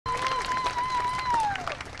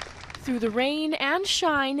Through the rain and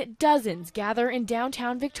shine, dozens gather in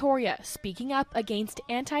downtown Victoria, speaking up against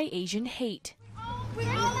anti-Asian hate.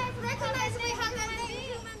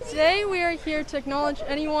 Today we are here to acknowledge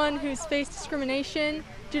anyone who's faced discrimination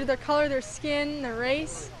due to their color, their skin, their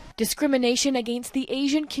race. Discrimination against the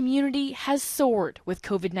Asian community has soared, with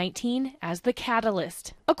COVID-19 as the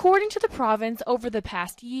catalyst. According to the province, over the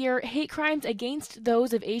past year, hate crimes against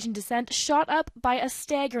those of Asian descent shot up by a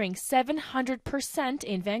staggering 700%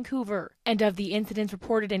 in Vancouver. And of the incidents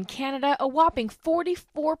reported in Canada, a whopping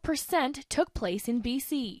 44% took place in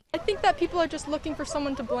BC. I think that people are just looking for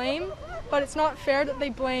someone to blame, but it's not fair that they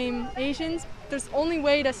blame Asians. The only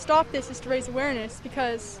way to stop this is to raise awareness,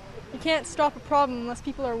 because you can't stop a problem unless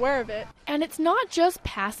people are aware of it. And it's not just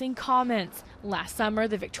passing comments. Last summer,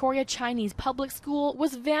 the Victoria Chinese Public School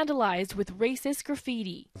was vandalized with racist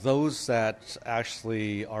graffiti. Those that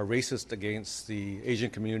actually are racist against the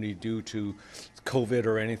Asian community due to COVID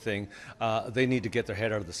or anything, they need to get their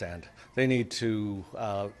head out of the sand. They need to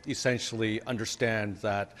essentially understand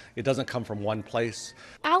that it doesn't come from one place.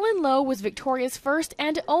 Alan Lowe was Victoria's first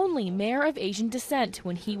and only mayor of Asian descent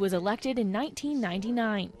when he was elected in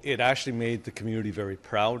 1999. It actually made the community very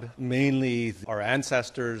proud, mainly our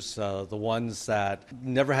ancestors, the ones that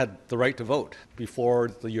never had the right to vote. Before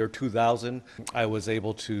the year 2000, I was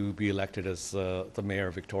able to be elected as the mayor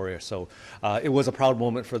of Victoria. So it was a proud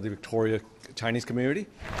moment for the Victoria Chinese community.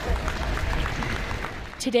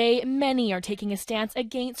 Today, many are taking a stance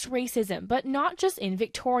against racism, but not just in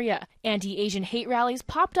Victoria. Anti-Asian hate rallies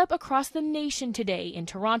popped up across the nation today in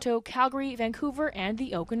Toronto, Calgary, Vancouver, and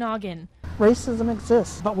the Okanagan. Racism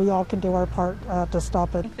exists, but we all can do our part to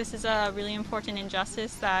stop it. This is a really important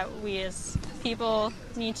injustice that we as people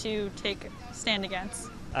need to take a stand against.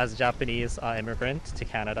 As a Japanese immigrant to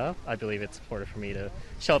Canada, I believe it's important for me to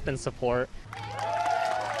show up and support.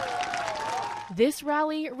 This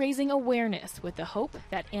rally raising awareness with the hope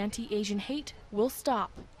that anti-Asian hate will stop.